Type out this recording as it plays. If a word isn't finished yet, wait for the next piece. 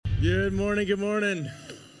Good morning, good morning.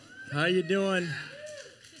 How you doing?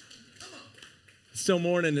 It's still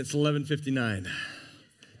morning, it's 11:59.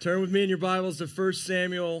 Turn with me in your Bibles to 1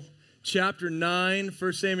 Samuel chapter 9.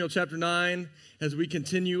 1 Samuel chapter 9 as we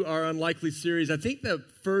continue our Unlikely series. I think the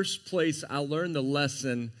first place I learned the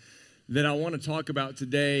lesson that I want to talk about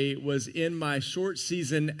today was in my short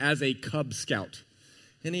season as a Cub Scout.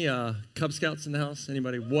 Any Cub Scouts in the house?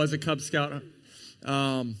 Anybody was a Cub Scout?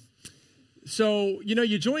 So,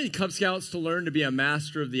 you join Cub Scouts to learn to be a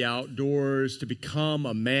master of the outdoors, to become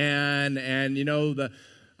a man, and,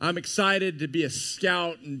 I'm excited to be a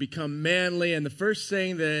scout and become manly, and the first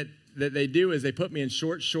thing that they do is they put me in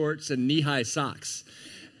short shorts and knee-high socks.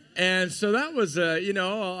 And so that was, a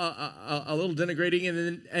little denigrating,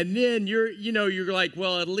 and then you're like,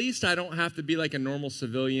 well, at least I don't have to be like a normal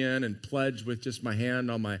civilian and pledge with just my hand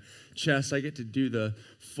on my chest. I get to do the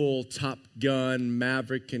full Top Gun,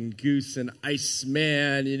 Maverick and Goose and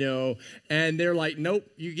Iceman, and they're like, nope,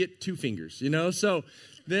 you get 2 fingers, So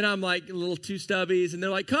then I'm like a little 2 stubbies, and they're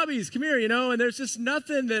like, Cubbies, come here, and there's just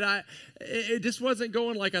nothing that it just wasn't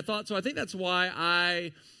going like I thought. So I think that's why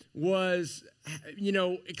I was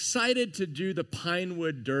excited to do the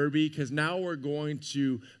Pinewood Derby, because now we're going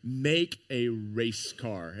to make a race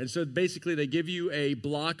car. And so basically they give you a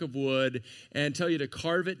block of wood and tell you to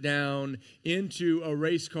carve it down into a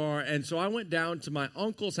race car. And so I went down to my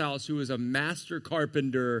uncle's house, who was a master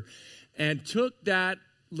carpenter, and took that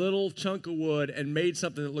little chunk of wood and made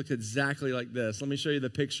something that looked exactly like this. Let me show you the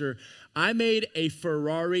picture. I made a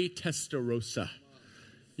Ferrari Testarossa.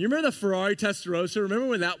 You remember the Ferrari Testarossa? Remember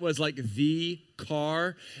when that was like the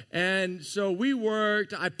car? And so we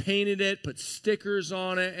worked, I painted it, put stickers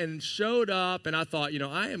on it, and showed up, and I thought,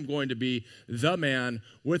 I am going to be the man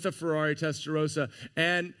with a Ferrari Testarossa.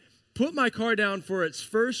 And put my car down for its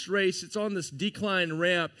first race. It's on this decline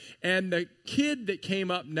ramp, and the kid that came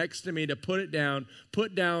up next to me to put down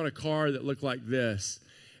a car that looked like this.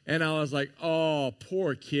 And I was like, oh,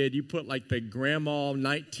 poor kid. You put like the grandma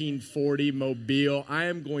 1940 Mobile. I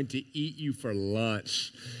am going to eat you for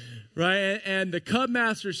lunch. Right? And the Cub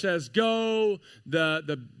Master says, go.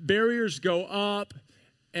 The barriers go up.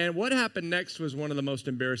 And what happened next was one of the most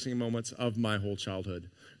embarrassing moments of my whole childhood.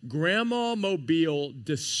 Grandma Mobile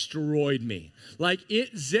destroyed me. Like,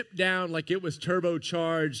 it zipped down like it was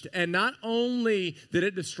turbocharged. And not only did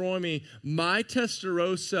it destroy me, my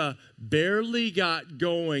Testarossa barely got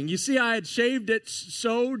going. You see, I had shaved it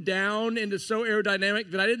so down into so aerodynamic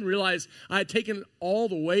that I didn't realize I had taken all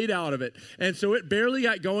the weight out of it. And so it barely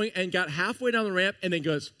got going and got halfway down the ramp and then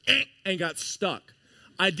goes, and got stuck.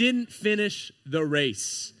 I didn't finish the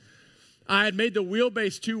race. I had made the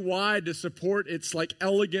wheelbase too wide to support its like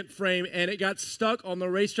elegant frame, and it got stuck on the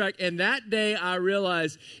racetrack. And that day I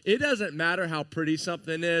realized it doesn't matter how pretty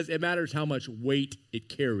something is, it matters how much weight it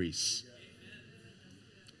carries.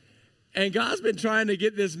 And God's been trying to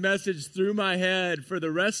get this message through my head for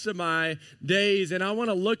the rest of my days. And I want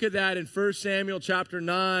to look at that in 1 Samuel chapter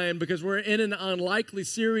 9, because we're in an unlikely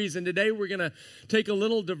series. And today we're going to take a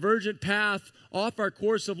little divergent path off our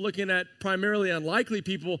course of looking at primarily unlikely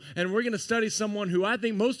people. And we're going to study someone who I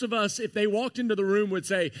think most of us, if they walked into the room, would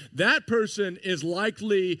say, that person is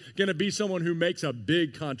likely going to be someone who makes a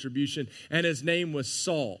big contribution. And his name was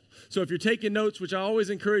Saul. So if you're taking notes, which I always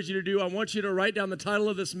encourage you to do, I want you to write down the title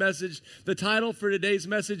of this message. The title for today's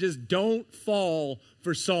message is Don't Fall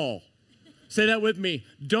for Saul. Say that with me.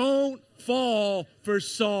 Don't fall for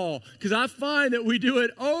Saul. Because I find that we do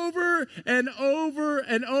it over and over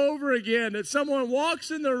and over again. That someone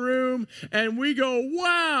walks in the room and we go,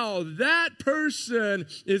 wow, that person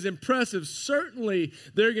is impressive. Certainly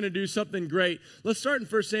they're going to do something great. Let's start in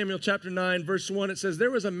 1 Samuel chapter 9, verse 1. It says,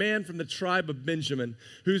 there was a man from the tribe of Benjamin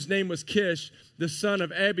whose name was Kish, the son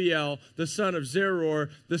of Abiel, the son of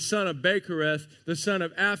Zeror, the son of Bechereth, the son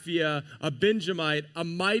of Aphiah, a Benjamite, a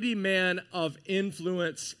mighty man of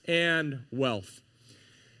influence and wealth.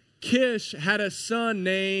 Kish had a son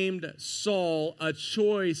named Saul, a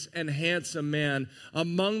choice and handsome man.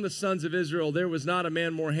 Among the sons of Israel, there was not a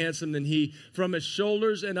man more handsome than he. From his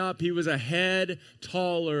shoulders and up, he was a head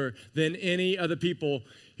taller than any of the people.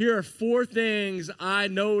 Here are 4 things I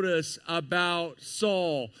notice about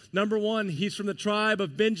Saul. Number 1, he's from the tribe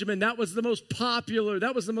of Benjamin. That was the most popular.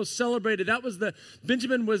 That was the most celebrated.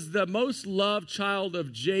 Benjamin was the most loved child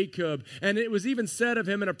of Jacob. And it was even said of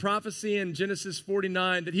him in a prophecy in Genesis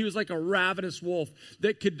 49 that he was like a ravenous wolf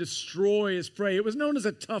that could destroy his prey. It was known as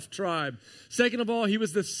a tough tribe. Second of all, he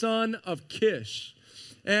was the son of Kish.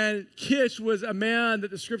 And Kish was a man that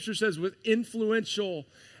the scripture says was influential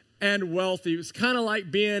and wealthy. It was kind of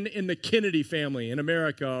like being in the Kennedy family in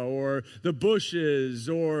America, or the Bushes,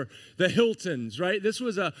 or the Hiltons, right? This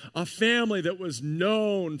was a family that was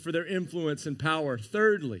known for their influence and power.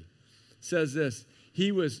 Thirdly, it says this,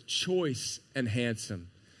 he was choice and handsome.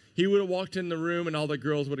 He would have walked in the room and all the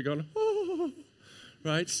girls would have gone, oh,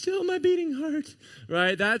 right? Still my beating heart,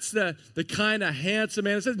 right? That's the kind of handsome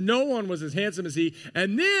man. It says no one was as handsome as he.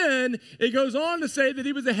 And then it goes on to say that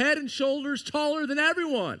he was a head and shoulders taller than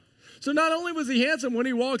everyone. So not only was he handsome, when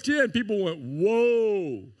he walked in, people went,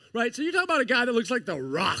 whoa, right? So you're talking about a guy that looks like The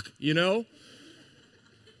Rock, you know?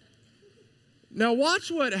 Now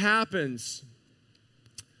watch what happens.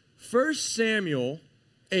 1 Samuel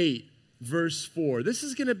 8. Verse 4. This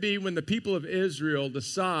is going to be when the people of Israel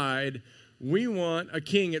decide we want a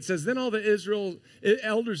king. It says, then all the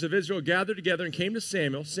elders of Israel gathered together and came to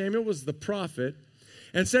Samuel. Samuel was the prophet,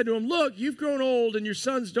 and said to him, look, you've grown old and your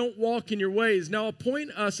sons don't walk in your ways. Now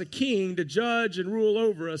appoint us a king to judge and rule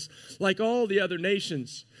over us like all the other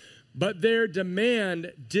nations. But their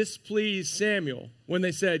demand displeased Samuel when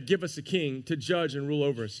they said, give us a king to judge and rule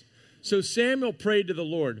over us. So Samuel prayed to the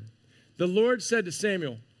Lord. The Lord said to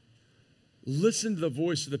Samuel, listen to the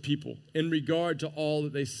voice of the people in regard to all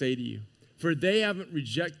that they say to you. For they haven't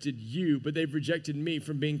rejected you, but they've rejected me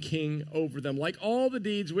from being king over them. Like all the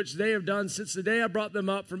deeds which they have done since the day I brought them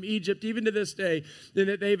up from Egypt, even to this day, then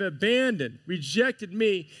that they've abandoned, rejected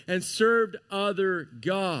me, and served other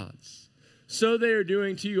gods. So they are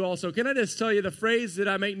doing to you also. Can I just tell you, the phrase that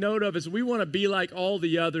I make note of is we want to be like all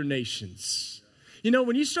the other nations. You know,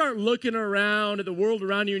 when you start looking around at the world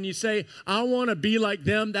around you and you say, I want to be like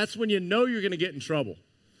them, that's when you know you're going to get in trouble.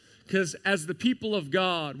 Because as the people of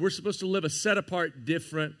God, we're supposed to live a set-apart,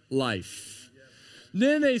 different life.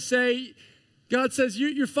 Then they say, God says,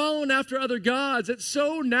 you're following after other gods. It's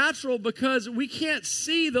so natural because we can't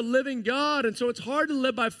see the living God, and so it's hard to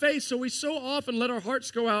live by faith, so we so often let our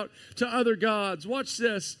hearts go out to other gods. Watch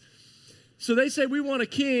this. So they say, we want a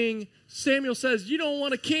king. Samuel says, you don't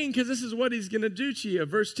want a king because this is what he's going to do to you.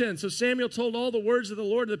 Verse 10, so Samuel told all the words of the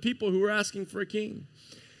Lord to the people who were asking for a king.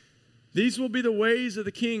 These will be the ways of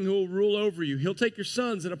the king who will rule over you. He'll take your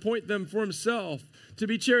sons and appoint them for himself to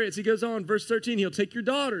be chariots. He goes on, verse 13, he'll take your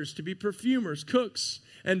daughters to be perfumers, cooks,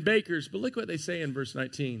 and bakers. But look what they say in verse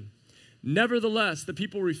 19. Nevertheless, the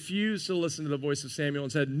people refused to listen to the voice of Samuel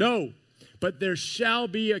and said, no, but there shall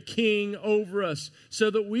be a king over us, so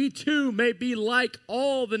that we too may be like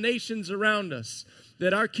all the nations around us,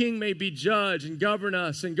 that our king may be judge and govern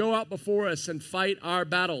us and go out before us and fight our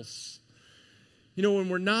battles. You know, when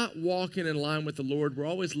we're not walking in line with the Lord, we're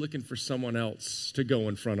always looking for someone else to go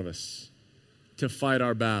in front of us, to fight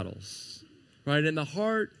our battles, right? And the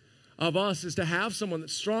heart of us is to have someone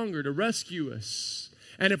that's stronger to rescue us.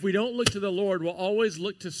 And if we don't look to the Lord, we'll always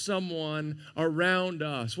look to someone around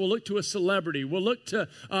us. We'll look to a celebrity. We'll look to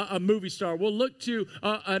a movie star. We'll look to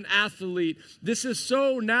an athlete. This is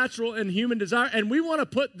so natural in human desire, and we want to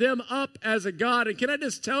put them up as a God. And can I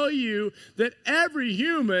just tell you that every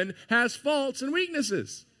human has faults and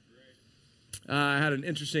weaknesses? I had an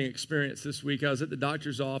interesting experience this week. I was at the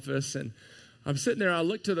doctor's office, and I'm sitting there, I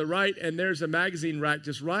look to the right, and there's a magazine rack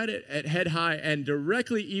just right at head high, and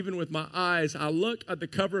directly, even with my eyes, I look at the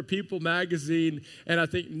cover of People magazine, and I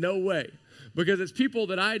think, no way. Because it's people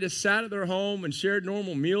that I just sat at their home and shared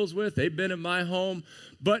normal meals with. They've been in my home.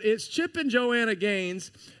 But it's Chip and Joanna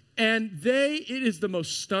Gaines, and it is the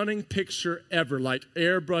most stunning picture ever, like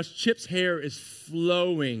airbrush. Chip's hair is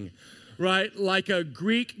flowing, right, like a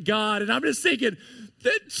Greek god. And I'm just thinking,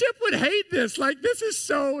 that Chip would hate this. Like, this is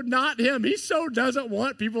so not him. He so doesn't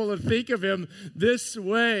want people to think of him this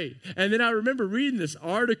way. And then I remember reading this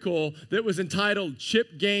article that was entitled,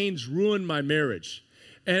 Chip Gaines Ruined My Marriage.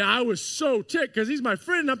 And I was so ticked because he's my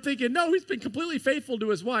friend. And I'm thinking, no, he's been completely faithful to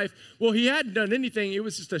his wife. Well, he hadn't done anything. It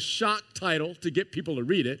was just a shock title to get people to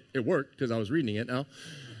read it. It worked because I was reading it now.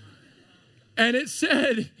 And it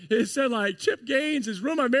said like, Chip Gaines has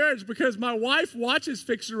ruined my marriage because my wife watches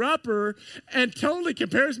Fixer Upper and totally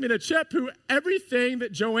compares me to Chip, who everything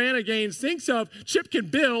that Joanna Gaines thinks of, Chip can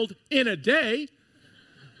build in a day,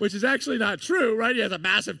 which is actually not true, right? He has a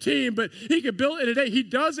massive team, but he can build in a day. He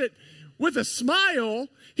does it with a smile.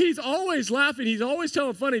 He's always laughing. He's always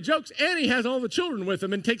telling funny jokes, and he has all the children with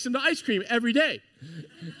him and takes them to ice cream every day.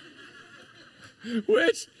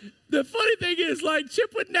 Which, the funny thing is, like,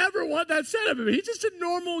 Chip would never want that said of him. He's just a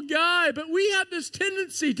normal guy. But we have this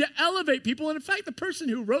tendency to elevate people. And in fact, the person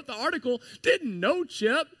who wrote the article didn't know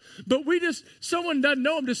Chip. But someone doesn't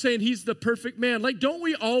know him, just saying he's the perfect man. Like, don't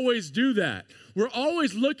we always do that? We're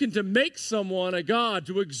always looking to make someone a god,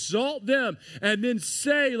 to exalt them, and then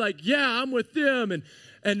say, like, yeah, I'm with them.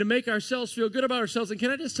 and to make ourselves feel good about ourselves. And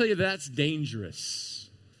can I just tell you, that's dangerous.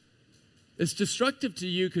 It's destructive to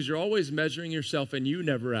you because you're always measuring yourself and you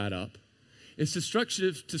never add up. It's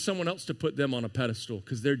destructive to someone else to put them on a pedestal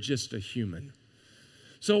because they're just a human.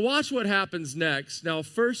 So watch what happens next. Now,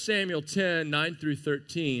 1 Samuel 10, 9 through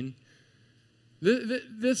 13,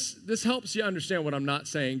 this helps you understand what I'm not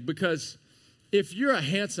saying, because if you're a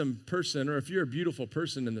handsome person or if you're a beautiful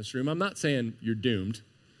person in this room, I'm not saying you're doomed,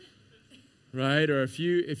 right? Or if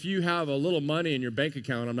you have a little money in your bank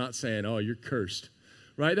account, I'm not saying, oh, you're cursed,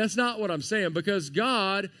 right? That's not what I'm saying, because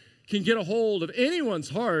God can get a hold of anyone's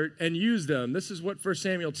heart and use them. This is what 1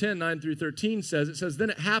 Samuel 10, 9 through 13 says. It says, then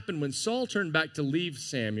it happened when Saul turned back to leave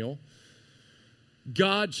Samuel,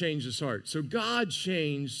 God changed his heart. So God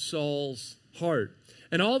changed Saul's heart.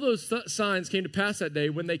 And all those signs came to pass that day.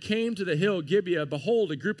 When they came to the hill Gibeah,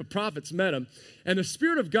 behold, a group of prophets met him. And the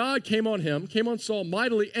Spirit of God came on him, came on Saul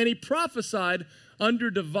mightily, and he prophesied under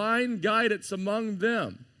divine guidance among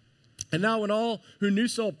them. And now when all who knew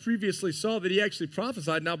Saul previously saw that he actually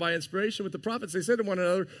prophesied, now by inspiration with the prophets, they said to one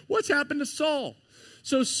another, what's happened to Saul?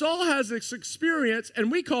 So Saul has this experience,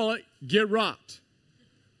 and we call it get rocked,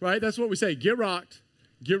 right? That's what we say, get rocked,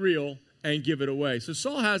 get real, and give it away. So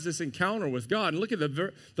Saul has this encounter with God. And look at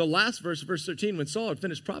the last verse, verse 13. When Saul had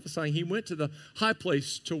finished prophesying, he went to the high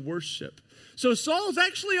place to worship. So Saul's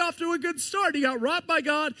actually off to a good start. He got rocked by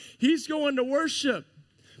God. He's going to worship.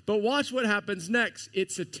 But watch what happens next.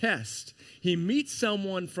 It's a test. He meets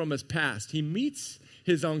someone from his past. He meets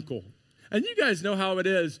his uncle. And you guys know how it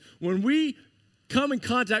is. When we come in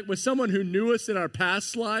contact with someone who knew us in our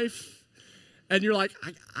past life, and you're like,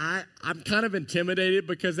 I'm kind of intimidated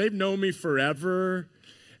because they've known me forever,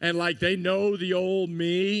 and like they know the old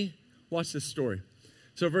me. Watch this story.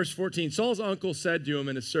 So verse 14, Saul's uncle said to him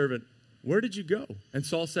and his servant, where did you go? And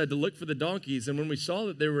Saul said, to look for the donkeys. And when we saw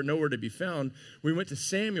that they were nowhere to be found, we went to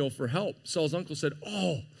Samuel for help. Saul's uncle said,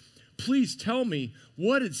 oh, please tell me,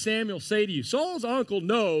 what did Samuel say to you? Saul's uncle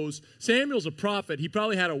knows Samuel's a prophet. He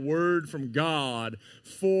probably had a word from God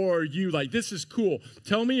for you. Like, this is cool.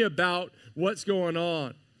 Tell me about what's going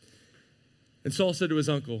on. And Saul said to his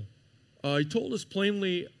uncle, he told us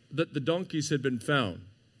plainly that the donkeys had been found.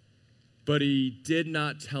 But he did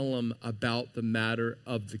not tell him about the matter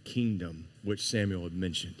of the kingdom, which Samuel had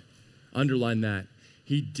mentioned. Underline that.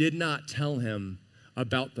 He did not tell him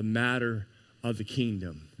about the matter of the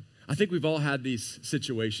kingdom. I think we've all had these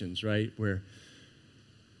situations, right, where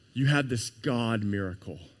you had this God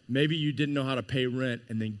miracle. Maybe you didn't know how to pay rent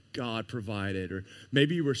and then God provided. Or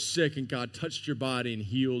maybe you were sick and God touched your body and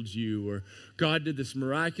healed you. Or God did this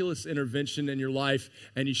miraculous intervention in your life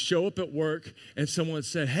and you show up at work and someone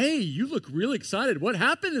said, hey, you look really excited. What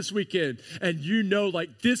happened this weekend? And you know,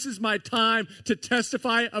 like, this is my time to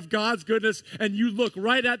testify of God's goodness. And you look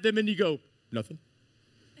right at them and you go, nothing.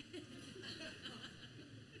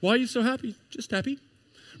 Why are you so happy? Just happy.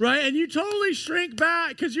 Right? And you totally shrink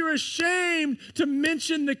back because you're ashamed to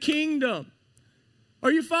mention the kingdom.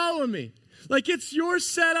 Are you following me? Like, it's your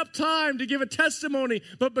set up time to give a testimony,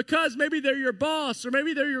 but because maybe they're your boss or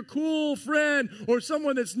maybe they're your cool friend or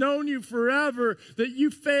someone that's known you forever, that you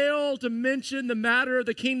fail to mention the matter of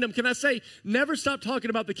the kingdom. Can I say, never stop talking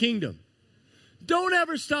about the kingdom. Don't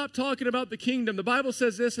ever stop talking about the kingdom. The Bible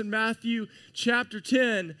says this in Matthew chapter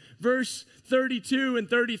 10, verse 32 and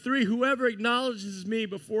 33. Whoever acknowledges me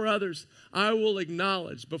before others, I will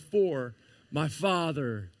acknowledge before my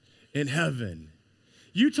Father in heaven.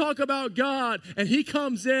 You talk about God, and he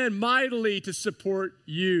comes in mightily to support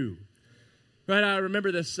you. Right? I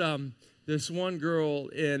remember this one girl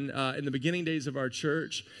in the beginning days of our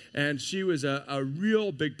church, and she was a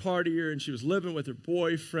real big partier, and she was living with her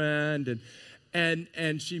boyfriend,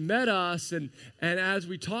 and she met us, and as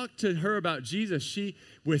we talked to her about Jesus, she,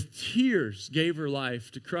 with tears, gave her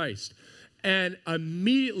life to Christ. And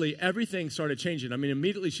immediately, everything started changing. I mean,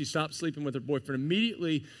 immediately she stopped sleeping with her boyfriend.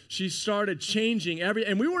 Immediately, she started changing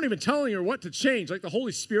and we weren't even telling her what to change. Like, the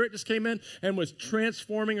Holy Spirit just came in and was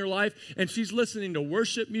transforming her life. And she's listening to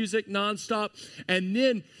worship music nonstop. And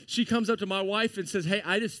then she comes up to my wife and says, hey,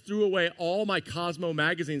 I just threw away all my Cosmo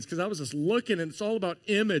magazines because I was just looking, and it's all about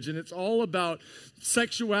image, and it's all about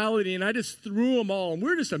sexuality, and I just threw them all. And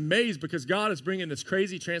we're just amazed because God is bringing this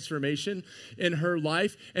crazy transformation in her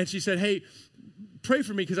life. And she said, hey, pray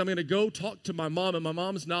for me because I'm going to go talk to my mom, and my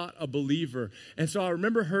mom's not a believer. And so I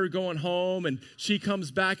remember her going home, and she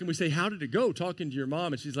comes back, and we say, how did it go talking to your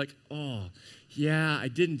mom? And she's like, oh, yeah, I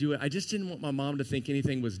didn't do it. I just didn't want my mom to think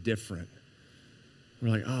anything was different. We're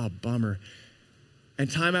like, oh, bummer.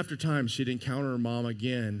 And time after time, she'd encounter her mom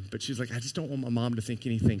again, but she's like, I just don't want my mom to think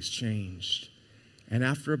anything's changed. And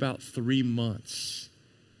after about 3 months,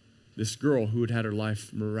 this girl who had had her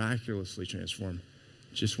life miraculously transformed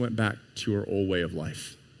just went back to her old way of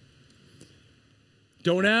life.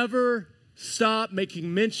 Don't ever stop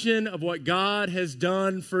making mention of what God has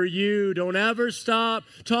done for you. Don't ever stop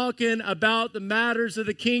talking about the matters of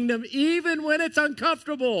the kingdom, even when it's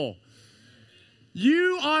uncomfortable.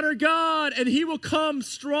 You honor God, and he will come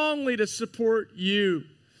strongly to support you.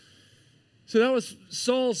 So that was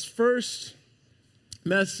Saul's first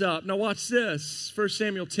mess up. Now watch this. 1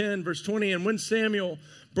 Samuel 10, verse 20. And when Samuel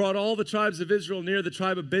brought all the tribes of Israel near, the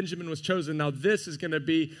tribe of Benjamin was chosen. Now this is going to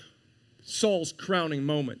be Saul's crowning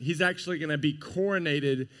moment. He's actually going to be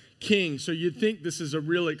coronated king. So you'd think this is a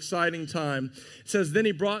real exciting time. It says, then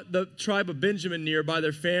he brought the tribe of Benjamin near by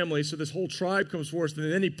their family. So this whole tribe comes forth.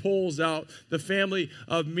 And then he pulls out the family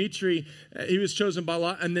of Mitri. He was chosen by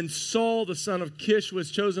Lot. And then Saul, the son of Kish, was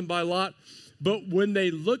chosen by Lot. But when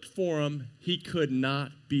they looked for him, he could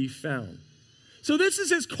not be found. So this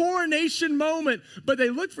is his coronation moment. But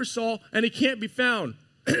they looked for Saul, and he can't be found.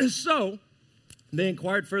 So they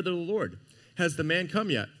inquired further of the Lord, has the man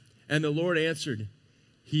come yet? And the Lord answered,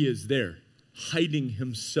 he is there, hiding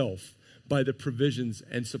himself by the provisions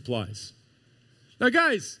and supplies. Now,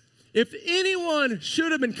 guys, if anyone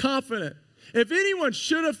should have been confident, if anyone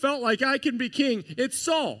should have felt like I can be king, it's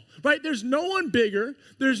Saul, right? There's no one bigger.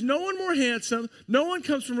 There's no one more handsome. No one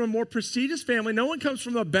comes from a more prestigious family. No one comes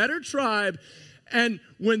from a better tribe. And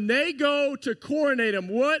when they go to coronate him,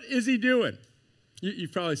 what is he doing?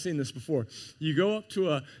 You've probably seen this before. You go up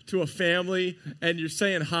to a family and you're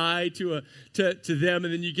saying hi to them,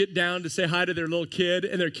 and then you get down to say hi to their little kid,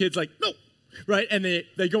 and their kid's like, no, right? And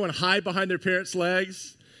they go and hide behind their parents'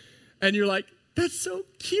 legs, and you're like, that's so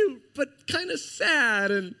cute, but kind of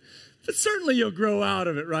sad, but certainly you'll grow out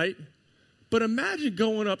of it, right? But imagine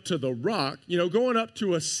going up to The Rock, going up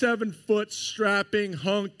to a 7-foot strapping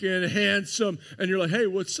hunk and handsome, and you're like, hey,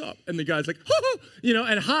 what's up? And the guy's like,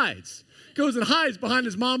 and hides. Goes and hides behind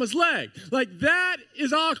his mama's leg. Like, that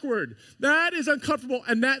is awkward. That is uncomfortable.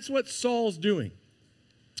 And that's what Saul's doing.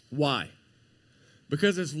 Why?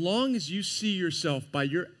 Because as long as you see yourself by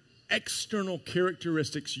your external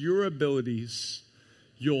characteristics, your abilities,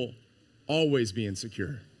 you'll always be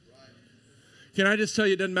insecure. Can I just tell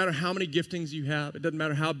you, it doesn't matter how many giftings you have. It doesn't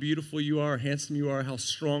matter how beautiful you are, handsome you are, how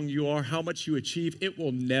strong you are, how much you achieve. It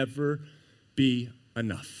will never be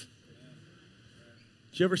enough.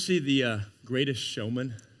 Did you ever see The Greatest Showman?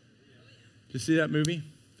 Did you see that movie,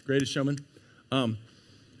 Greatest Showman?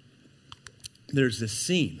 There's this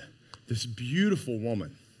scene. This beautiful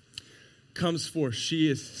woman comes forth. She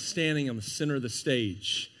is standing on the center of the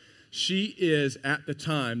stage. She is, at the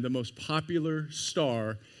time, the most popular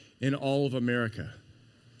star in all of America.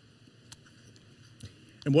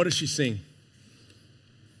 And what does she sing?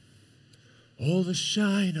 Oh, the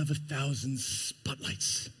shine of 1,000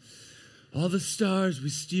 spotlights. All the stars we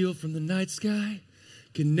steal from the night sky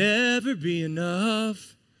can never be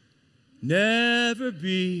enough, never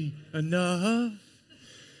be enough.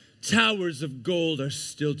 Towers of gold are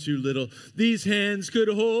still too little. These hands could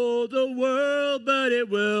hold the world, but it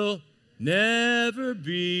will never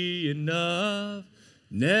be enough,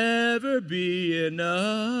 never be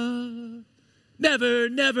enough. Never,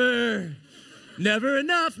 never, never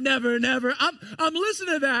enough, never, never. I'm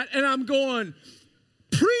listening to that and I'm going,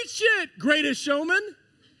 preach it, Greatest Showman.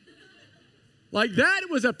 Like, that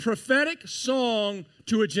was a prophetic song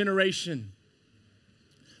to a generation.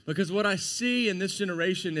 Because what I see in this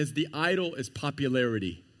generation is the idol is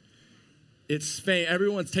popularity. It's fame.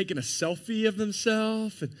 Everyone's taking a selfie of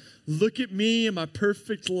themselves and look at me and my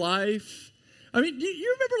perfect life. I mean,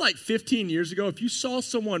 you remember like 15 years ago, if you saw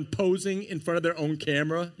someone posing in front of their own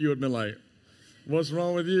camera, you would have been like, what's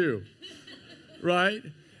wrong with you? Right?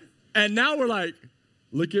 And now we're like,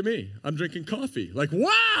 look at me. I'm drinking coffee. Like,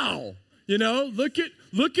 wow. Look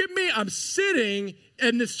at me. I'm sitting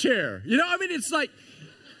in this chair. I mean, it's like,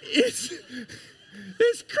 it's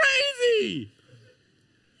crazy.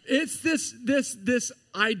 It's this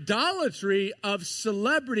idolatry of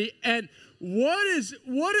celebrity. And what is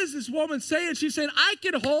this woman saying? She's saying, I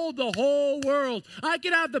can hold the whole world. I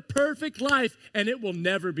can have the perfect life, and it will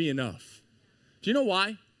never be enough. Do you know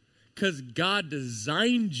why? Because God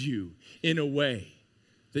designed you in a way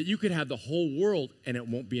that you could have the whole world and it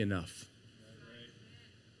won't be enough.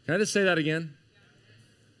 Can I just say that again?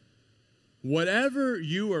 Whatever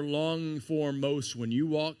you are longing for most when you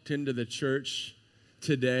walked into the church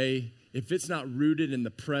today, if it's not rooted in the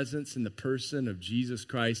presence and the person of Jesus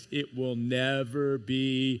Christ, it will never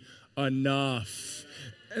be enough.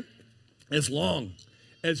 And as long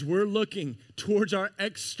as we're looking towards our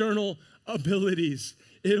external abilities,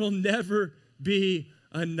 it'll never be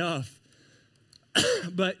enough.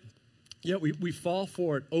 But Yeah, we fall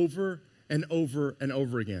for it over and over and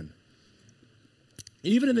over again.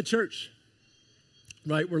 Even in the church,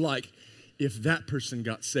 right? We're like, if that person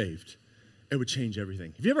got saved, it would change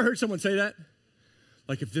everything. Have you ever heard someone say that?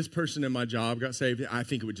 Like, if this person in my job got saved, I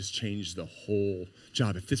think it would just change the whole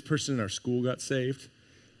job. If this person in our school got saved,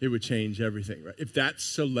 it would change everything, right? If that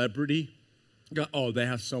celebrity they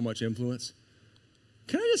have so much influence.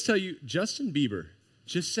 Can I just tell you, Justin Bieber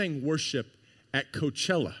just sang worship at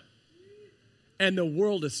Coachella, and the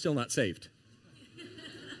world is still not saved.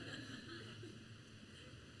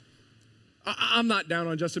 I'm not down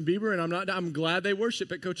on Justin Bieber, and I'm glad they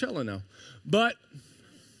worship at Coachella now. But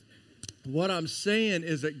what I'm saying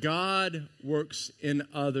is that God works in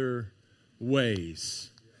other ways.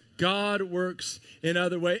 God works in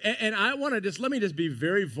other ways. And I want to let me be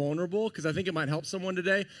very vulnerable, because I think it might help someone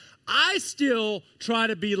today. I still try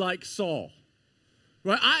to be like Saul.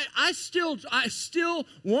 Right? I still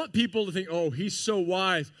want people to think, oh, he's so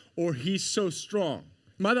wise or he's so strong.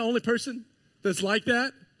 Am I the only person that's like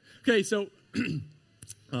that? Okay, so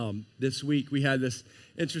this week we had this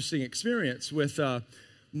interesting experience with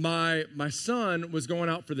my son was going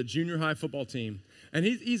out for the junior high football team. And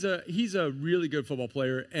he's a really good football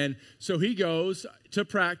player. And so he goes to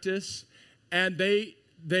practice, and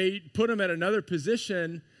they put him at another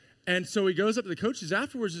position. And so he goes up to the coaches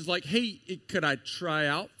afterwards, is like, hey, could I try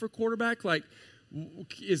out for quarterback? Like,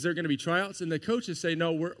 is there going to be tryouts? And the coaches say,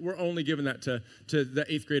 no, we're only giving that to the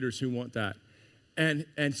 8th graders who want that.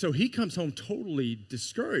 And so he comes home totally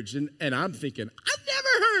discouraged. And I'm thinking, I've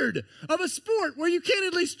never heard of a sport where you can't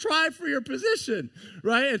at least try for your position,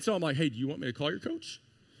 right? And so I'm like, hey, do you want me to call your coach?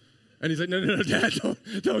 And he's like, no, Dad,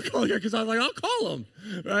 don't call your coach. Because I was like, I'll call him,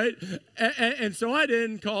 right? And so I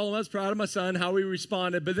didn't call him. I was proud of my son, how he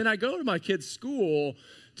responded. But then I go to my kid's school.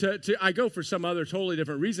 I go for some other totally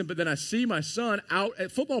different reason. But then I see my son out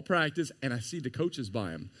at football practice, and I see the coaches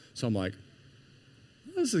by him. So I'm like,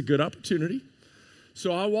 this is a good opportunity.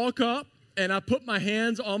 So I walk up, and I put my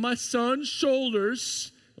hands on my son's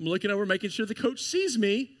shoulders. I'm looking over, making sure the coach sees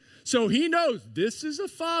me. So he knows this is a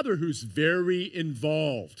father who's very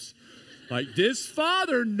involved. Like, this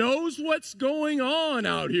father knows what's going on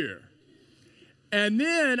out here. And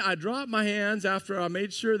then I drop my hands after I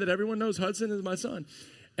made sure that everyone knows Hudson is my son.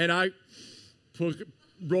 And I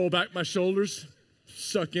roll back my shoulders,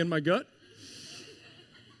 suck in my gut.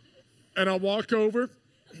 And I walk over.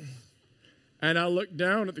 And I look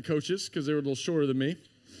down at the coaches, because they were a little shorter than me.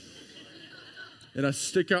 And I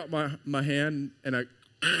stick out my hand, and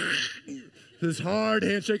this hard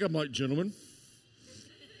handshake. I'm like, gentlemen.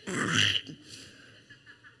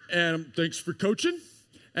 And thanks for coaching.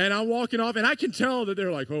 And I'm walking off, and I can tell that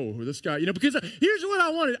they're like, oh, this guy, because here's what I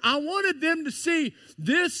wanted. I wanted them to see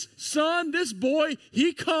this son, this boy,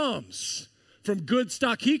 he comes from good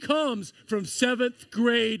stock. He comes from 7th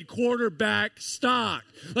grade quarterback stock.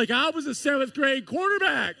 Like, I was a 7th grade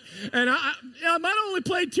quarterback. And I might have only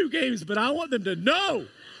played 2 games, but I want them to know.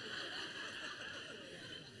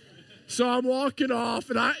 So I'm walking off,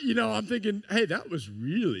 and I'm thinking, hey, that was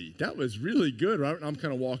really good, right? And I'm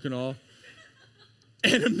kind of walking off.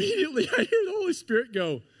 And immediately I hear the Holy Spirit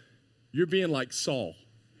go, you're being like Saul.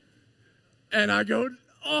 And I go,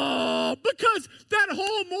 oh, because that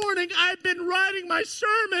whole morning I've been writing my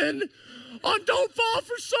sermon on Don't Fall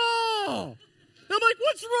for Saul. And I'm like,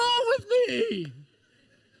 what's wrong with me?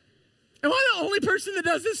 Am I the only person that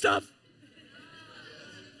does this stuff?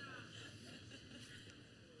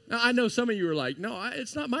 Now, I know some of you are like, no,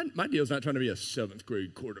 it's not my deal's not trying to be a 7th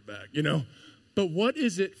grade quarterback, But what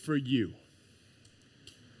is it for you?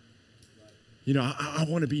 I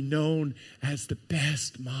want to be known as the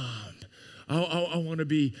best mom. I want to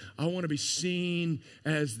be seen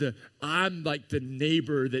as I'm like the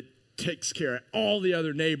neighbor that takes care of all the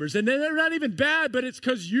other neighbors. And they're not even bad, but it's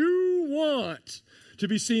because you want to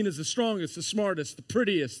be seen as the strongest, the smartest, the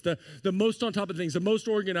prettiest, the most on top of things, the most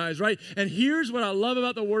organized, right? And here's what I love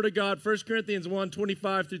about the Word of God, 1 Corinthians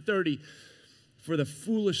 1:25-30. For the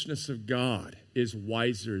foolishness of God is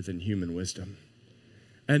wiser than human wisdom.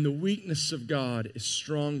 And the weakness of God is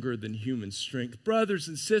stronger than human strength. Brothers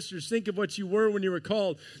and sisters, think of what you were when you were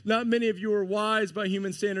called. Not many of you were wise by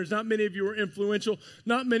human standards. Not many of you were influential.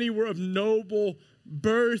 Not many were of noble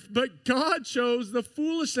birth. But God chose the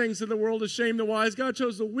foolish things of the world to shame the wise. God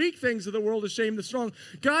chose the weak things of the world to shame the strong.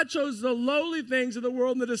 God chose the lowly things of the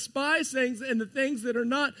world and the despised things and the things that are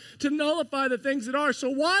not to nullify the things that are. So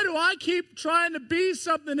why do I keep trying to be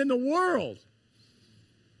something in the world?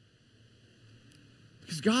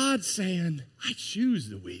 Because God's saying, I choose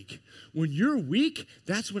the weak. When you're weak,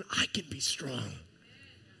 that's when I can be strong.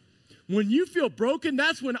 When you feel broken,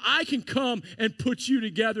 that's when I can come and put you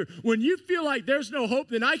together. When you feel like there's no hope,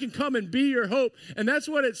 then I can come and be your hope. And that's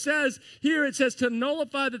what it says here. It says to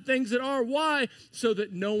nullify the things that are. Why? So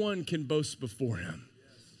that no one can boast before him.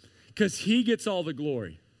 Because he gets all the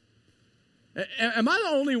glory. Am I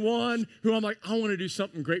the only one who I'm like, I want to do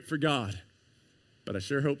something great for God, but I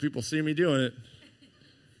sure hope people see me doing it,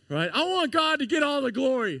 right? I want God to get all the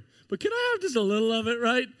glory, but can I have just a little of it,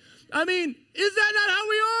 right? I mean, is that not how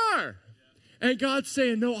we are? And God's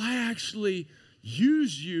saying, no, I actually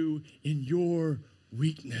use you in your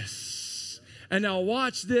weakness. And now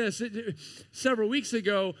watch this. Several weeks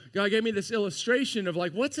ago, God gave me this illustration of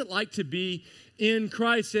like, what's it like to be in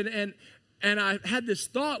Christ? And I had this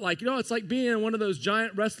thought like, it's like being in one of those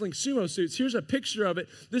giant wrestling sumo suits. Here's a picture of it.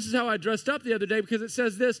 This is how I dressed up the other day because it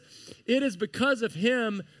says this: it is because of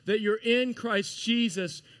him that you're in Christ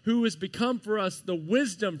Jesus, who has become for us the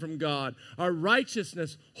wisdom from God, our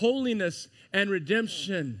righteousness, holiness, and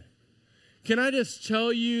redemption. Can I just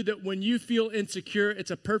tell you that when you feel insecure, it's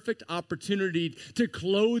a perfect opportunity to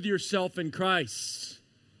clothe yourself in Christ.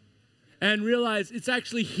 And realize it's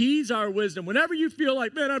actually he's our wisdom. Whenever you feel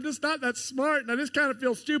like, man, I'm just not that smart and I just kind of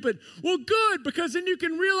feel stupid. Well, good, because then you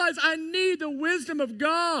can realize I need the wisdom of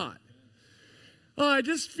God. Oh, I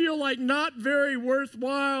just feel like not very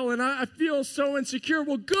worthwhile and I feel so insecure.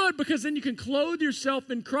 Well, good, because then you can clothe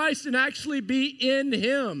yourself in Christ and actually be in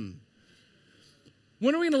him.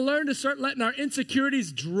 When are we going to learn to start letting our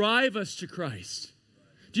insecurities drive us to Christ?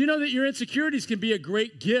 Do you know that your insecurities can be a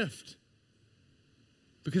great gift?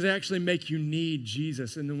 Because they actually make you need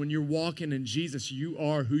Jesus. And then when you're walking in Jesus, you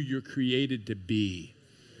are who you're created to be.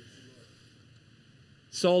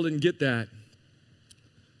 Saul didn't get that.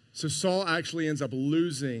 So Saul actually ends up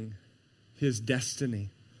losing his destiny.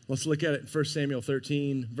 Let's look at it in 1 Samuel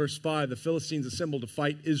 13, verse 5. The Philistines assembled to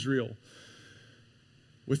fight Israel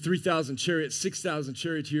with 3,000 chariots, 6,000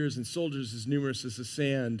 charioteers, and soldiers as numerous as the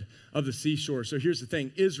sand of the seashore. So here's the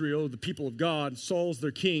thing. Israel, the people of God, Saul's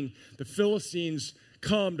their king. The Philistines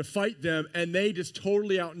come to fight them, and they just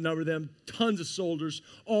totally outnumber them. Tons of soldiers,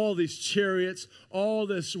 all these chariots, all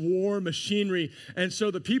this war machinery. And so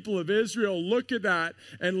the people of Israel look at that,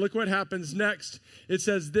 and look what happens next. It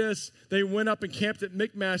says this: they went up and camped at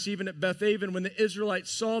Michmash, even at Bethaven. When the Israelites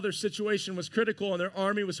saw their situation was critical and their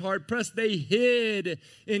army was hard pressed, they hid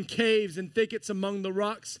in caves and thickets among the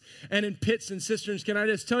rocks and in pits and cisterns. Can I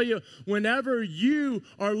just tell you, whenever you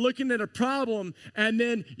are looking at a problem and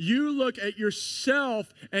then you look at yourself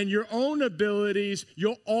and your own abilities,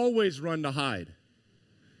 you'll always run to hide.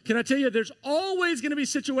 Can I tell you, there's always going to be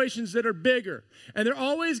situations that are bigger, and there are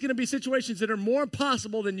always going to be situations that are more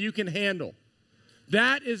impossible than you can handle.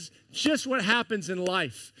 That is just what happens in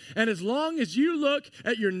life. And as long as you look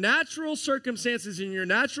at your natural circumstances and your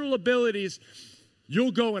natural abilities,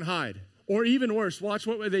 you'll go and hide. Or even worse, watch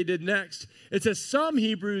what they did next. It says some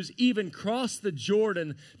Hebrews even crossed the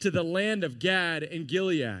Jordan to the land of Gad and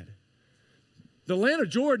Gilead. The land of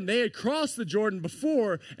Jordan, they had crossed the Jordan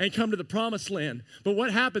before and come to the promised land. But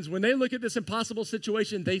what happens when they look at this impossible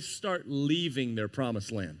situation? They start leaving their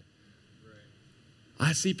promised land. Right.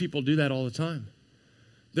 I see people do that all the time.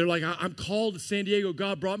 They're like, I'm called to San Diego.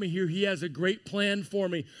 God brought me here. He has a great plan for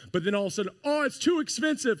me. But then all of a sudden, oh, it's too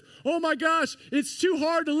expensive. Oh my gosh, it's too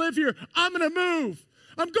hard to live here. I'm going to move.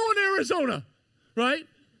 I'm going to Arizona, right?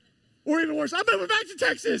 Or even worse, I'm moving back to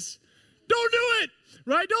Texas. Don't do it,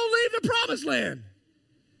 right? Don't leave the promised land.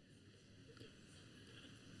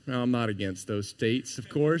 Now, I'm not against those states, of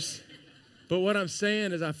course. But what I'm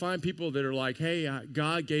saying is I find people that are like, hey,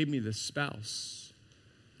 God gave me this spouse.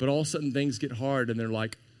 But all of a sudden things get hard and they're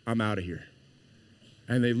like, I'm out of here.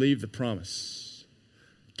 And they leave the promise.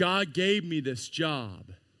 God gave me this job,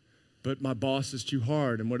 but my boss is too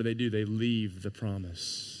hard. And what do? They leave the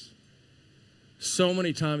promise. So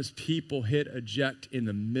many times people hit eject in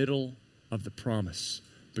the middle of the promise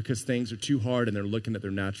because things are too hard and they're looking at their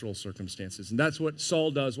natural circumstances. And that's what Saul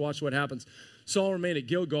does. Watch what happens. Saul remained at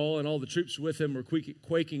Gilgal, and all the troops with him were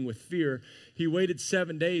quaking with fear. He waited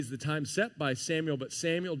 7 days, the time set by Samuel, but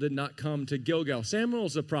Samuel did not come to Gilgal.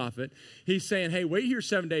 Samuel's a prophet. He's saying, hey, wait here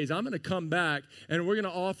 7 days. I'm going to come back, and we're going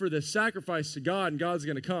to offer this sacrifice to God, and God's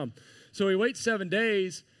going to come. So he waits 7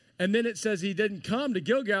 days, and then it says he didn't come to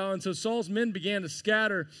Gilgal, and so Saul's men began to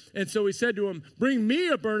scatter. And so he said to him, bring me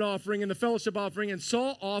a burnt offering and the fellowship offering. And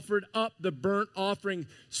Saul offered up the burnt offering.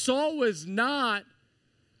 Saul was not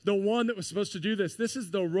the one that was supposed to do this. This is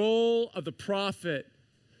the role of the prophet.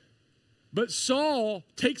 But Saul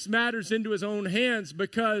takes matters into his own hands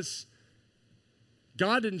because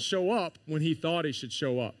God didn't show up when he thought he should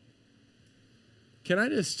show up. Can I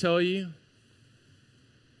just tell you,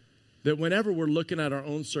 That whenever we're looking at our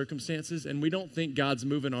own circumstances and we don't think God's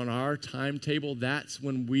moving on our timetable, that's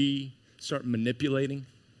when we start manipulating.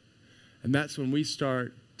 And that's when we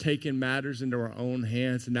start taking matters into our own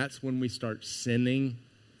hands. And that's when we start sinning.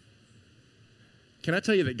 Can I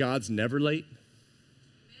tell you that God's never late?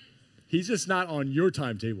 He's just not on your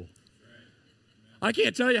timetable. I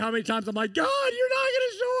can't tell you how many times I'm like, God, you're not going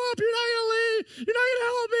to show up. You're not going to leave. You're not going to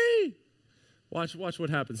help me. Watch what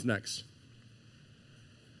happens next.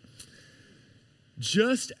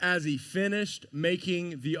 Just as he finished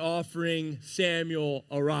making the offering, Samuel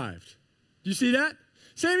arrived. Do you see that?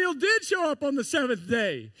 Samuel did show up on the seventh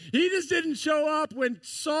day. He just didn't show up when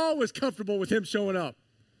Saul was comfortable with him showing up.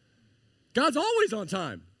 God's always on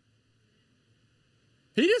time.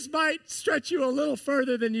 He just might stretch you a little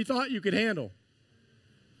further than you thought you could handle.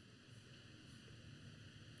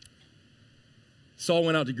 Saul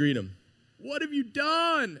went out to greet him. What have you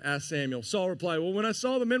done? Asked Samuel. Saul replied, well, when I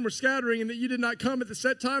saw the men were scattering and that you did not come at the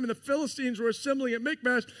set time and the Philistines were assembling at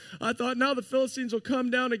Michmash, I thought, now the Philistines will come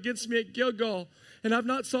down against me at Gilgal. And I've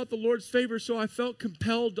not sought the Lord's favor, so I felt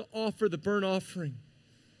compelled to offer the burnt offering.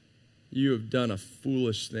 You have done a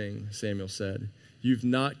foolish thing, Samuel said. You've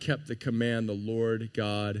not kept the command the Lord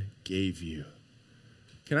God gave you.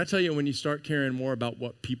 Can I tell you, when you start caring more about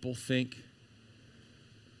what people think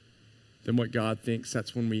than what God thinks,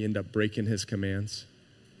 that's when we end up breaking his commands.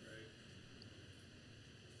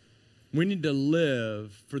 We need to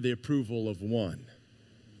live for the approval of one.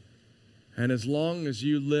 And as long as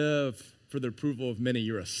you live for the approval of many,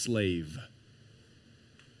 you're a slave.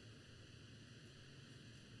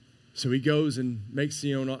 So he goes and makes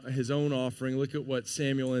his own offering. Look at what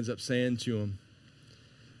Samuel ends up saying to him.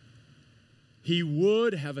 He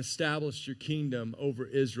would have established your kingdom over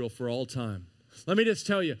Israel for all time. Let me just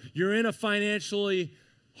tell you, you're in a financially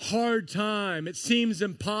hard time. It seems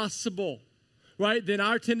impossible, right? Then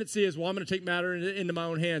our tendency is, well, I'm going to take matter into my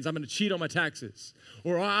own hands. I'm going to cheat on my taxes.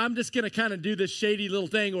 Or I'm just going to kind of do this shady little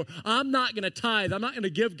thing. Or I'm not going to tithe. I'm not going to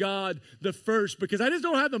give God the first because I just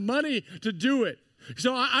don't have the money to do it.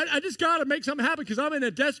 So I just got to make something happen because I'm in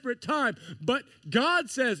a desperate time. But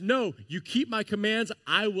God says, no, you keep my commands,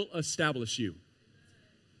 I will establish you.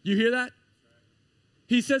 You hear that?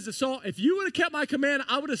 He says to Saul, if you would have kept my command,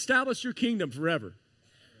 I would establish your kingdom forever.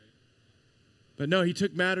 But no, he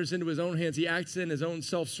took matters into his own hands. He acts in his own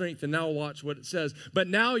self-strength. And now watch what it says. But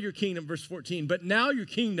now your kingdom, verse 14, but now your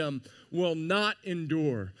kingdom will not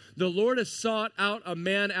endure. The Lord has sought out a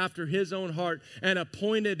man after his own heart and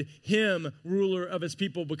appointed him ruler of his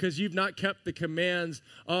people because you've not kept the commands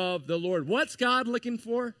of the Lord. What's God looking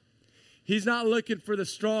for? He's not looking for the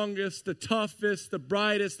strongest, the toughest, the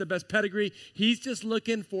brightest, the best pedigree. He's just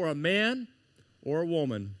looking for a man or a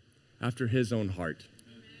woman after his own heart.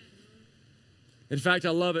 In fact, I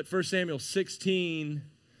love it. 1 Samuel 16,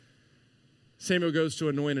 Samuel goes to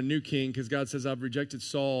anoint a new king because God says, I've rejected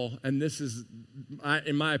Saul. And this is,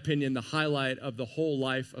 in my opinion, the highlight of the whole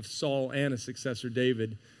life of Saul and his successor,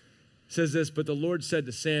 David. It says this, but the Lord said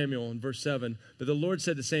to Samuel, in verse 7, but the Lord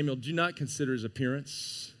said to Samuel, do not consider his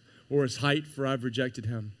appearance or his height, for I've rejected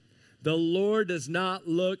him. The Lord does not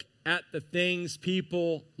look at the things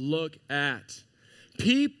people look at.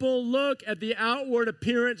 People look at the outward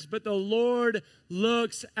appearance, but the Lord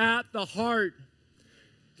looks at the heart.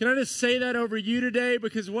 Can I just say that over you today?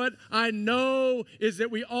 Because what I know is that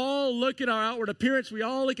we all look at our outward appearance, we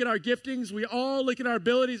all look at our giftings, we all look at our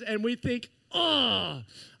abilities, and we think, oh,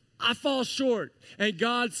 I fall short. And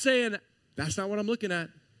God's saying, that's not what I'm looking at.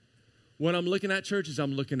 What I'm looking at, church, is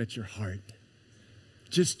I'm looking at your heart.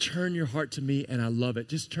 Just turn your heart to me, and I love it.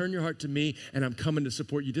 Just turn your heart to me, and I'm coming to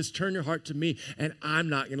support you. Just turn your heart to me, and I'm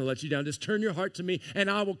not going to let you down. Just turn your heart to me,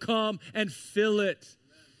 and I will come and fill it.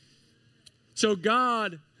 So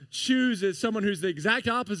God chooses someone who's the exact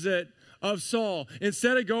opposite of Saul.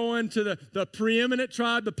 Instead of going to the preeminent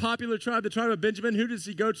tribe, the popular tribe, the tribe of Benjamin, who does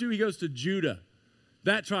he go to? He goes to Judah.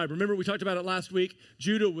 That tribe. Remember, we talked about it last week.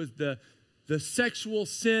 Judah was the sexual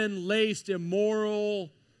sin-laced, immoral,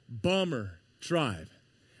 bummer tribe.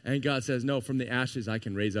 And God says, no, from the ashes I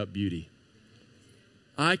can raise up beauty.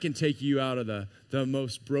 I can take you out of the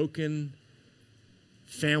most broken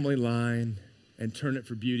family line and turn it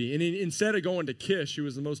for beauty. And instead of going to Kish, who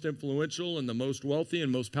was the most influential and the most wealthy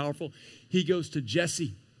and most powerful, he goes to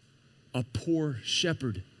Jesse, a poor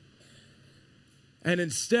shepherd. And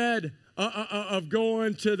instead of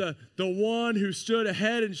going to the one who stood a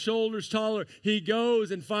head and shoulders taller, he goes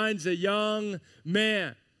and finds a young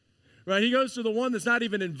man. Right? He goes to the one that's not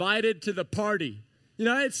even invited to the party. You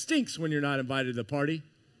know, it stinks when you're not invited to the party.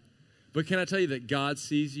 But can I tell you that God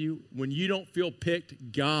sees you? When you don't feel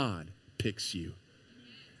picked, God picks you.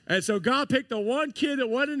 And so God picked the one kid that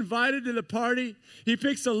wasn't invited to the party. He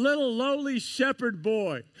picks a little lowly shepherd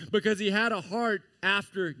boy because he had a heart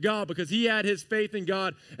after God, because he had his faith in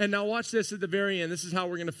God. And now watch this at the very end. This is how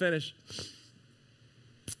we're going to finish.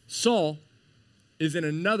 Saul is in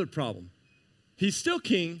another problem. He's still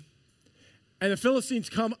king, and the Philistines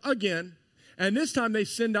come again, and this time they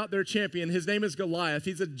send out their champion. His name is Goliath.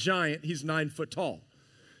 He's a giant. He's 9 foot tall.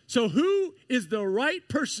 So who is the right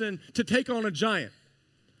person to take on a giant?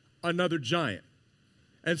 Another giant.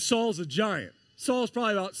 And Saul's a giant. Saul's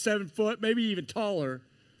probably about 7 foot, maybe even taller.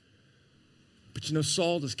 But you know,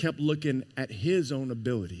 Saul just kept looking at his own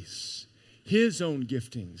abilities, his own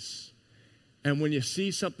giftings. And when you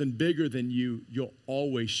see something bigger than you, you'll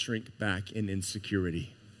always shrink back in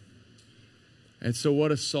insecurity. And so what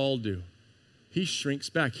does Saul do? He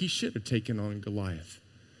shrinks back. He should have taken on Goliath.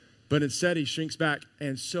 But instead, he shrinks back.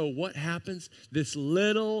 And so what happens? This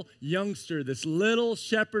little youngster, this little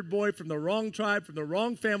shepherd boy from the wrong tribe, from the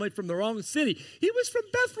wrong family, from the wrong city. He was from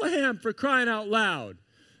Bethlehem, for crying out loud.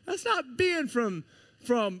 That's not being from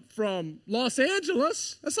Los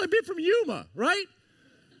Angeles. That's like being from Yuma, right?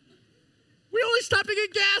 We only stop to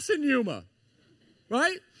get gas in Yuma,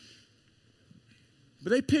 right?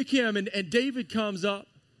 But they pick him, and David comes up.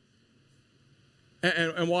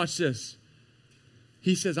 And watch this.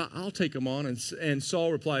 He says, I'll take him on. And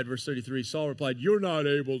Saul replied, verse 33, Saul replied, you're not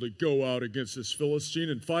able to go out against this Philistine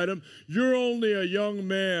and fight him. You're only a young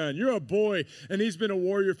man. You're a boy, and he's been a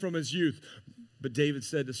warrior from his youth. But David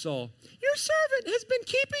said to Saul, your servant has been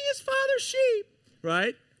keeping his father's sheep,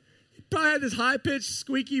 right? He probably had this high-pitched,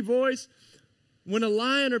 squeaky voice. When a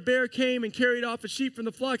lion or bear came and carried off a sheep from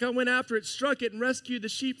the flock, I went after it, struck it, and rescued the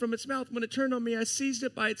sheep from its mouth. When it turned on me, I seized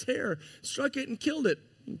it by its hair, struck it, and killed it.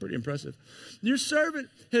 Pretty impressive. Your servant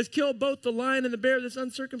has killed both the lion and the bear. This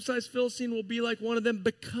uncircumcised Philistine will be like one of them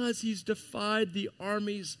because he's defied the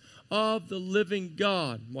armies of the living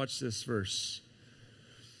God. Watch this verse.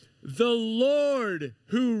 The Lord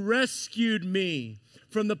who rescued me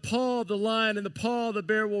from the paw of the lion and the paw of the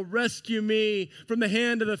bear will rescue me from the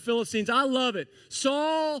hand of the Philistines. I love it.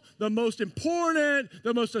 Saul, the most important,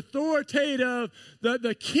 the most authoritative,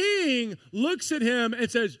 the king looks at him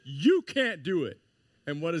and says, you can't do it.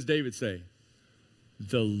 And what does David say?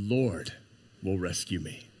 The Lord will rescue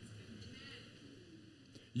me.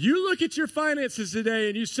 You look at your finances today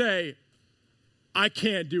and you say, I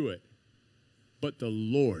can't do it. But the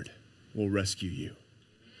Lord will rescue you.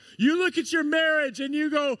 You look at your marriage and you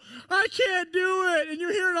go, I can't do it. And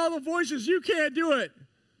you're hearing all the voices, you can't do it.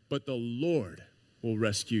 But the Lord will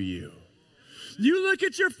rescue you. You look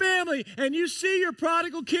at your family and you see your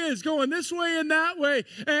prodigal kids going this way and that way,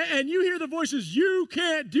 and you hear the voices, you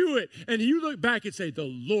can't do it. And you look back and say, the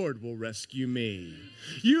Lord will rescue me.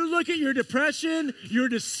 You look at your depression, your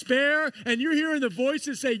despair, and you're hearing the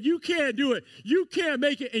voices say, you can't do it. You can't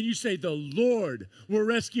make it. And you say, the Lord will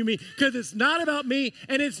rescue me, because it's not about me,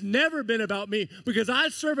 and it's never been about me, because I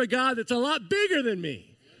serve a God that's a lot bigger than me.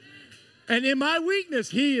 And in my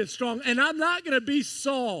weakness, he is strong. And I'm not going to be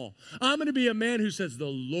Saul. I'm going to be a man who says, the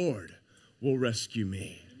Lord will rescue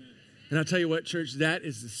me. Amen. And I'll tell you what, church, that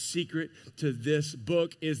is the secret to this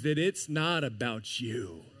book, is that it's not about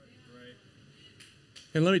you. Right.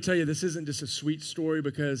 And let me tell you, this isn't just a sweet story,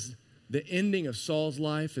 because the ending of Saul's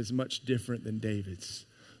life is much different than David's.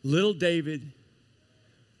 Little David,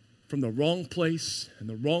 from the wrong place and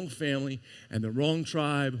the wrong family and the wrong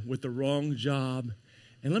tribe with the wrong job.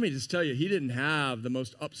 And let me just tell you, he didn't have the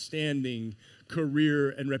most upstanding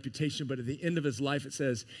career and reputation, but at the end of his life, it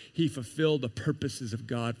says he fulfilled the purposes of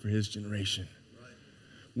God for his generation. Right.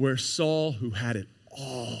 Where Saul, who had it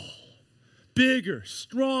all, bigger,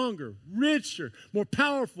 stronger, richer, more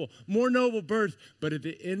powerful, more noble birth, but at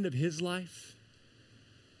the end of his life,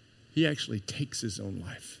 he actually takes his own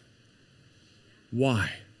life.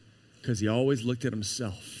 Why? Because he always looked at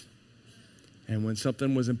himself. And when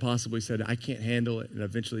something was impossible, he said, I can't handle it, and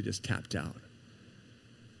eventually just tapped out.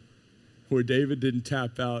 Where David didn't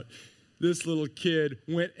tap out, this little kid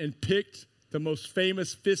went and picked the most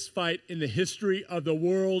famous fist fight in the history of the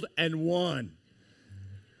world and won.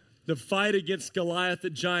 The fight against Goliath the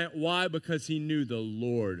giant. Why? Because he knew the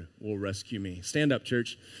Lord will rescue me. Stand up,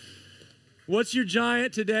 church. What's your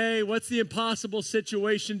giant today? What's the impossible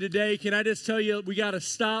situation today? Can I just tell you, we got to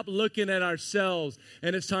stop looking at ourselves,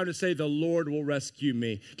 and it's time to say, the Lord will rescue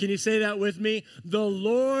me. Can you say that with me? The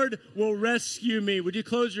Lord will rescue me. Would you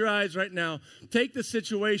close your eyes right now? Take the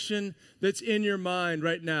situation that's in your mind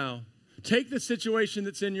right now. Take the situation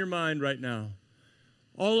that's in your mind right now.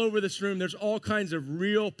 All over this room, there's all kinds of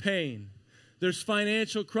real pain. There's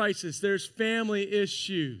financial crisis. There's family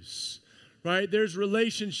issues. right? There's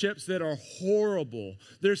relationships that are horrible.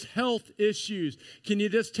 There's health issues. Can you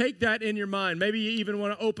just take that in your mind? Maybe you even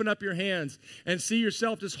want to open up your hands and see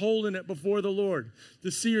yourself just holding it before the Lord.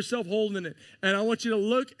 To see yourself holding it. And I want you to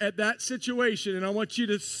look at that situation and I want you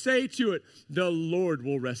to say to it, the Lord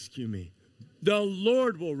will rescue me. The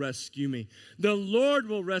Lord will rescue me. The Lord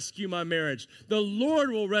will rescue my marriage. The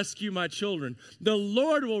Lord will rescue my children. The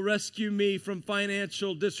Lord will rescue me from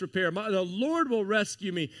financial disrepair. The Lord will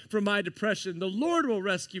rescue me from my depression. The Lord will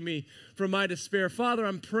rescue me from my despair. Father,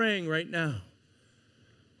 I'm praying right now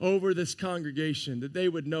over this congregation that they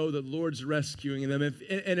would know that the Lord's rescuing them.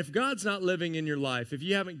 And if God's not living in your life, if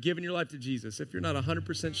you haven't given your life to Jesus, if you're not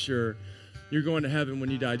 100% sure you're going to heaven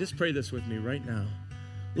when you die, just pray this with me right now.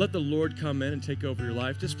 Let the Lord come in and take over your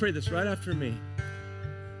life. Just pray this right after me.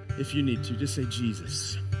 If you need to, just say,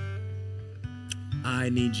 Jesus, I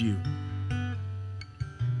need you.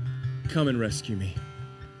 Come and rescue me.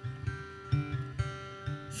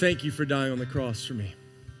 Thank you for dying on the cross for me.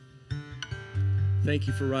 Thank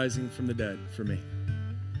you for rising from the dead for me.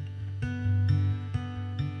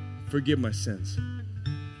 Forgive my sins.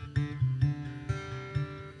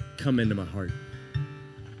 Come into my heart.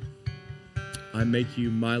 I make you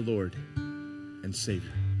my Lord and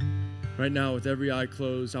Savior. Right now, with every eye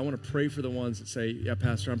closed, I want to pray for the ones that say, yeah,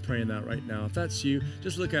 Pastor, I'm praying that right now. If that's you,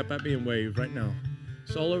 just look up at me and wave right now.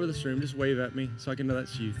 It's all over this room. Just wave at me so I can know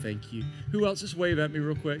that's you. Thank you. Who else? Just wave at me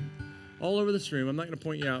real quick. All over this room. I'm not going to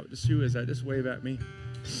point you out. Just who is that? Just wave at me.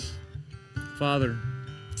 Father,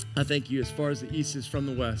 I thank you as far as the east is from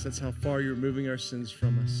the west. That's how far you're moving our sins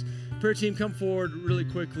from us. Prayer team, come forward really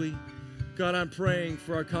quickly. God, I'm praying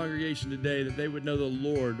for our congregation today that they would know the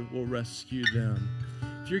Lord will rescue them.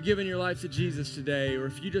 If you're giving your life to Jesus today, or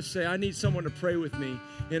if you just say, I need someone to pray with me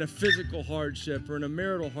in a physical hardship or in a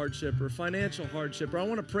marital hardship or financial hardship, or I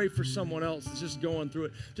want to pray for someone else that's just going through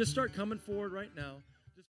it, just start coming forward right now.